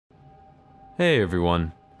Hey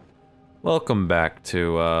everyone, welcome back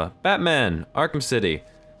to Batman Arkham City.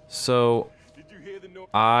 So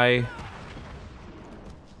I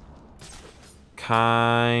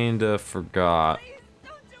kinda forgot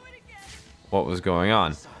what was going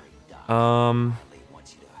on.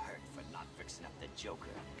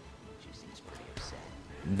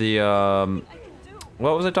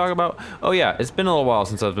 What was I talking about? Oh yeah, it's been a little while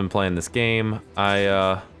since I've been playing this game.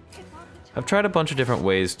 I've tried a bunch of different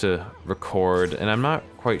ways to record, and I'm not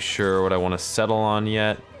quite sure what I want to settle on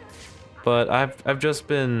yet. But I've just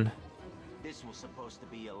been. This was supposed to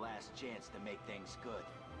be your last chance to make things good.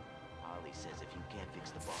 Harley says if you can't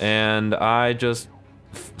fix the ball. And I just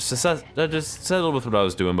settled with what I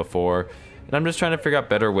was doing before, and I'm just trying to figure out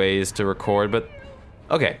better ways to record. But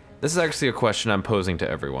okay, this is actually a question I'm posing to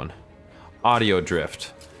everyone. Audio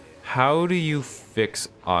drift. How do you fix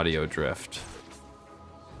audio drift?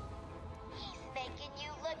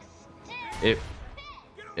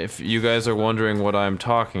 If you guys are wondering what I'm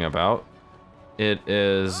talking about, it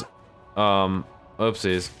is,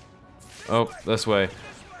 oopsies. Oh, this way.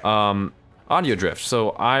 Audio drift.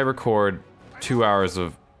 So I record 2 hours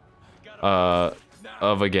of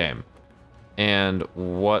a game. And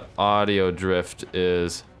what audio drift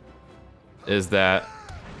is that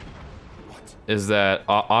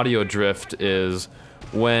audio drift is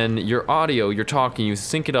when your audio, you're talking, you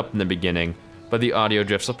sync it up in the beginning, but the audio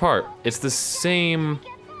drifts apart. It's the same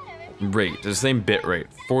rate, the same bit rate.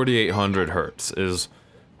 4800 hertz is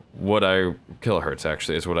what kilohertz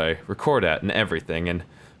actually is what I record at and everything. And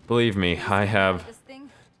believe me, I have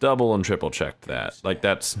double and triple checked that. Like,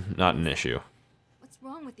 that's not an issue. What's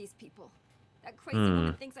wrong with these people? That crazy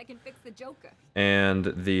woman thinks I can fix the Joker. And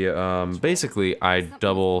the basically I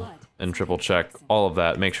double and triple check all of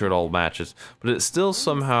that, make sure it all matches, but it still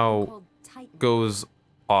somehow goes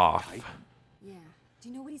off. Yeah. Do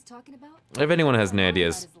you know what he's talking about? If anyone has any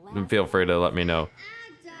ideas, feel free to let me know.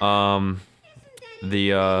 I'm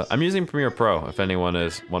using Premiere Pro, if anyone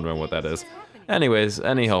is wondering what that is. Anyways,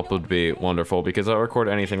 any help would be wonderful, because I record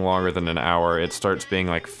anything longer than an hour, it starts being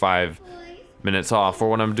like 5 minutes off. Or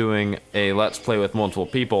when I'm doing a Let's Play with multiple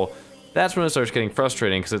people, that's when it starts getting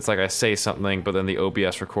frustrating, because it's like I say something, but then the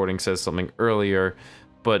OBS recording says something earlier,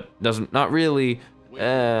 but not really.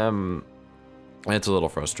 It's a little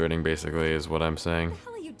frustrating, basically, is what I'm saying. What the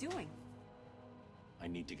hell are you doing? I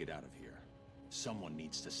need to get out of here. Someone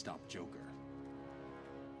needs to stop Joker.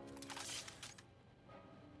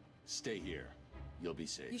 Stay here. You'll be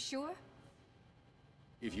safe. You sure?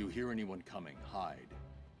 If you hear anyone coming, hide.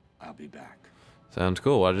 I'll be back. Sounds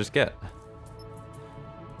cool. What'd I just get?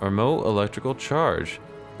 Remote electrical charge.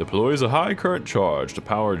 Deploys a high current charge to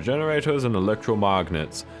power generators and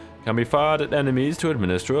electromagnets. Can be fired at enemies to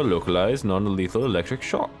administer a localized, non-lethal electric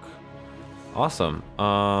shock. Awesome.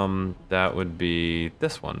 That would be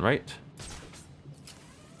this one, right?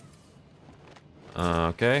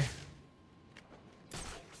 Okay.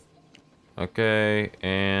 Okay,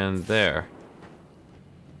 and there.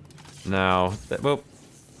 Now, whoop.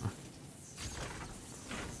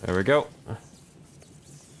 There we go.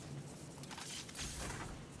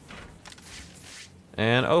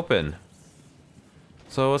 And open.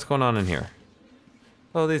 So what's going on in here?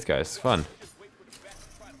 Oh, these guys, fun.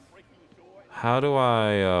 How do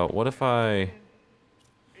I, what if I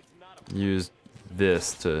use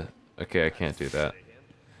this to, okay, I can't do that.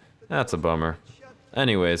 That's a bummer.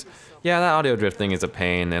 Anyways, yeah, that audio drift thing is a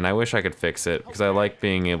pain, and I wish I could fix it, because I like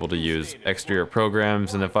being able to use exterior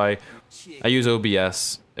programs, and if I use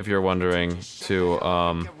OBS, if you're wondering, to,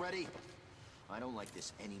 I don't like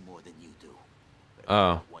this any more than you do.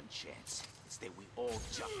 Oh. One chance. It's that we all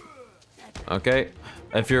jump. Okay,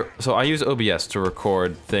 so I use OBS to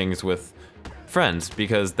record things with friends,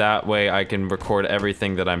 because that way I can record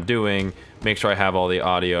everything that I'm doing, make sure I have all the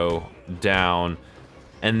audio down,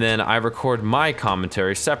 and then I record my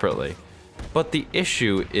commentary separately. But the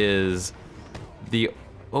issue is the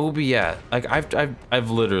OBS. Like, I've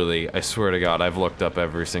literally, I swear to God, I've looked up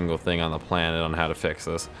every single thing on the planet on how to fix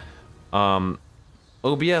this.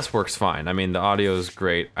 OBS works fine. I mean, the audio is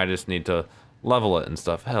great. I just need to level it and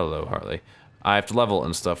stuff. Hello, Harley. I have to level it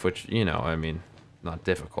and stuff, which, you know, I mean, not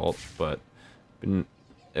difficult, but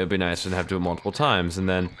it'd be nice to have to do it multiple times. And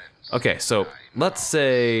then, okay, so let's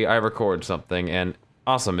say I record something and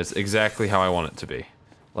awesome, it's exactly how I want it to be.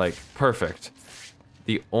 Like, perfect.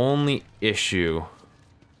 The only issue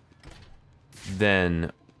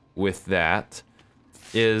then with that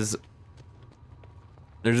is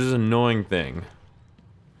there's this annoying thing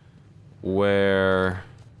where,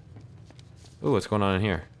 ooh, what's going on in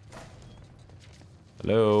here?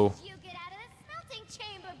 Hello.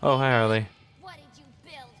 Oh, hi, Harley. What did you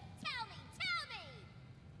build? Tell me, tell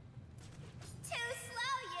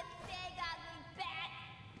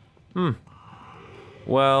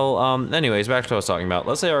Well, anyways, back to what I was talking about.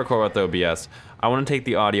 Let's say I record with OBS. I want to take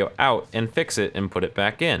the audio out and fix it and put it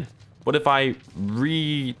back in. What if I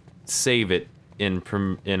re-save it in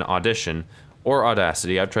Audition or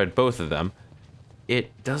Audacity? I've tried both of them.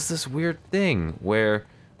 It does this weird thing where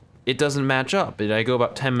it doesn't match up. I go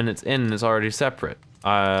about 10 minutes in and it's already separate.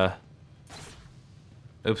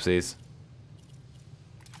 Oopsies.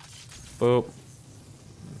 Boop.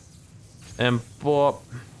 And boop.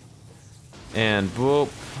 And boop.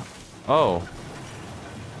 Oh.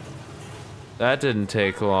 That didn't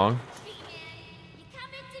take long.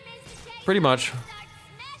 Pretty much.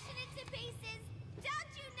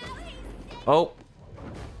 Oh.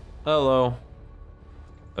 Hello.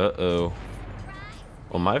 Uh-oh.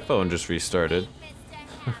 Well, my phone just restarted.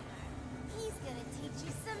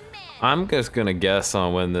 I'm just gonna guess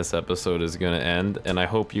on when this episode is gonna end, and I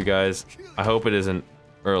hope you guys, I hope it isn't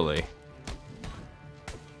early.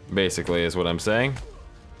 Basically, is what I'm saying.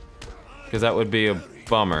 Because that would be a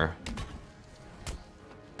bummer.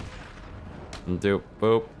 Doop,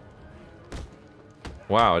 boop.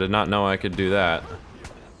 Wow, I did not know I could do that.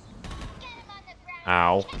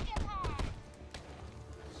 Ow.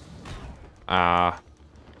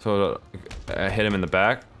 So I hit him in the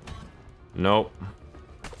back? Nope.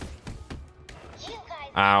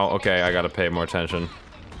 Ow, okay, I gotta pay more attention.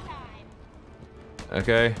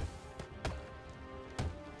 Okay.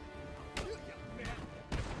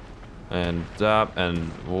 And stop, and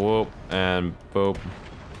whoop, and boop.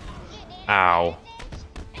 Ow.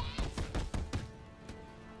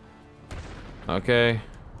 Okay.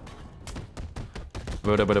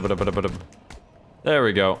 There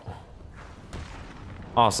we go.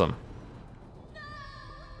 Awesome.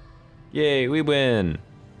 Yay, we win.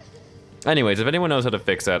 Anyways, if anyone knows how to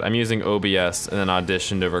fix that, I'm using OBS and then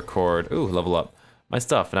Audition to record, ooh, level up, my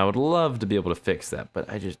stuff. And I would love to be able to fix that, but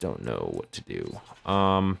I just don't know what to do.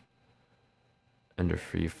 Under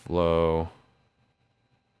free flow.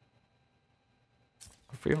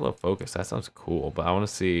 Free flow focus, that sounds cool, but I want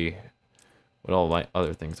to see what all my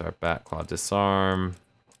other things are. Backclaw disarm.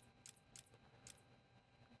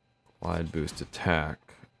 Glide boost attack.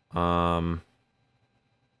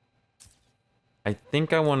 I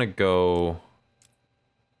think I want to go...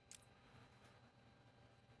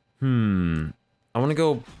 I want to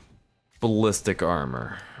go ballistic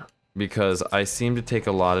armor. Because I seem to take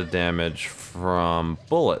a lot of damage from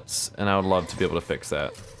bullets, and I would love to be able to fix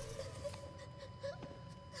that.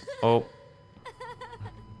 Oh.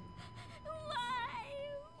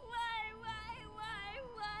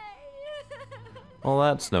 Well,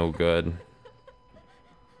 that's no good.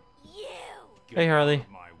 Hey, Harley.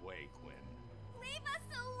 Leave us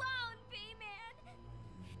alone, B-Man.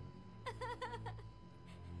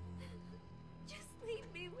 Just leave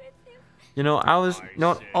me with him. You know, I'll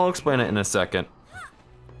explain it in a second.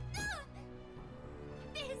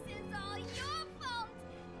 This is all your fault.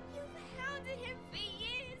 You've hounded him for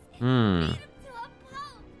years. Beat Hmm. him to a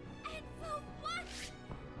pulp. And for what?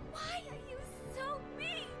 Why are you so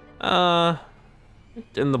mean?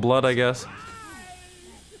 In the blood, I guess.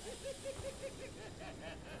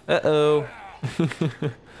 Uh-oh.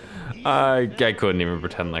 I couldn't even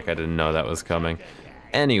pretend like I didn't know that was coming.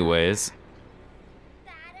 Anyways.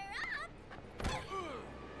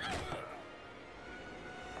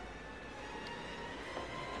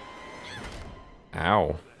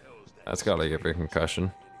 Ow. That's gotta give her a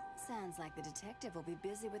concussion. Sounds like the detective will be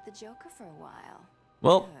busy with the Joker for a while.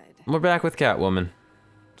 Well, Good. we're back with Catwoman.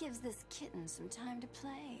 Gives this kitten some time to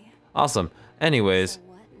play. Awesome. Anyways, So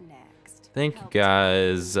what next? thank you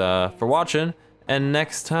guys for watching. And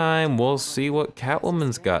next time, we'll see what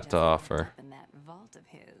Catwoman's got to offer. In that vault of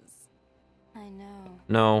his. I know.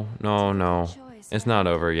 No. It's not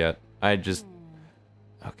over yet. I just...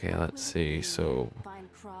 Okay, let's see. So...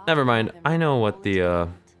 Never mind. I know what the,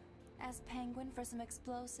 Ask Penguin for some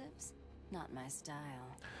explosives? Not my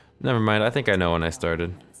style. Never mind. I think I know when I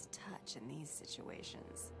started. Touch in these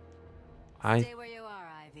situations. I Stay where you are,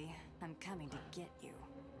 Ivy. I'm coming to get you.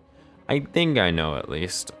 think I know at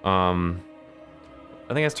least. I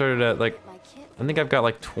think I started at like... My kitten. I think I've got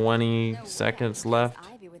like 20 seconds left.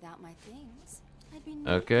 Ivy without my things. I'd be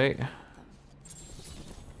Okay.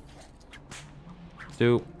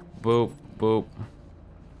 Doop, boop, boop.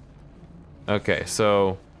 Okay,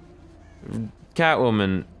 so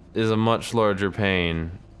Catwoman is a much larger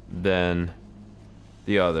pain than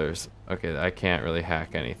the others. Okay, I can't really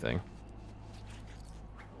hack anything.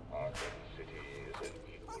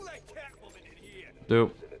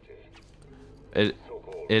 Doop. It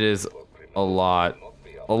is a lot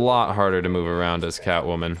harder to move around as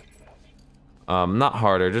Catwoman. Not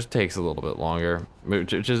harder, just takes a little bit longer,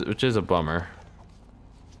 which is a bummer.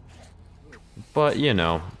 But, you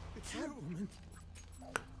know.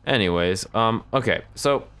 Anyways, okay,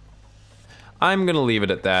 so I'm gonna leave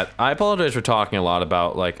it at that. I apologize for talking a lot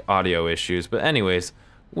about, like, audio issues, but anyways,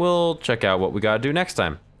 we'll check out what we gotta do next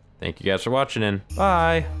time. Thank you guys for watching, and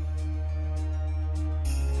bye!